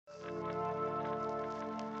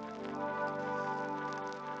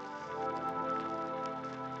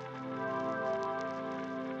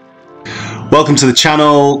Welcome to the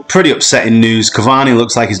channel. Pretty upsetting news. Cavani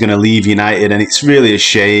looks like he's going to leave United, and it's really a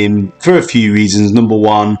shame for a few reasons. Number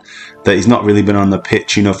one, that he's not really been on the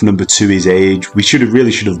pitch enough. Number two, his age. We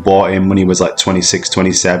really should have bought him when he was like 26,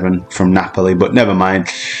 27 from Napoli, but never mind.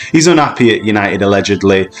 He's unhappy at United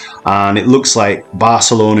allegedly, and it looks like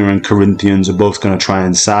Barcelona and Corinthians are both going to try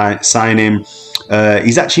and sign him.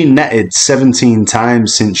 He's actually netted 17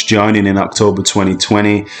 times since joining in October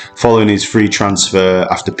 2020, following his free transfer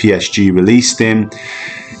after PSG released him.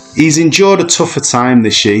 He's endured a tougher time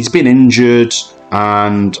this year. He's been injured,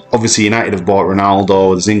 and obviously United have bought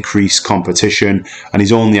Ronaldo. There's increased competition, and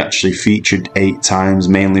he's only actually featured 8 times,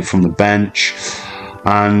 mainly from the bench.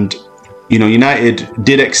 And, you know, United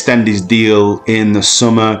did extend his deal in the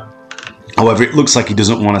summer. However, it looks like he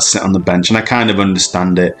doesn't want to sit on the bench, and I kind of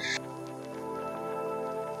understand it.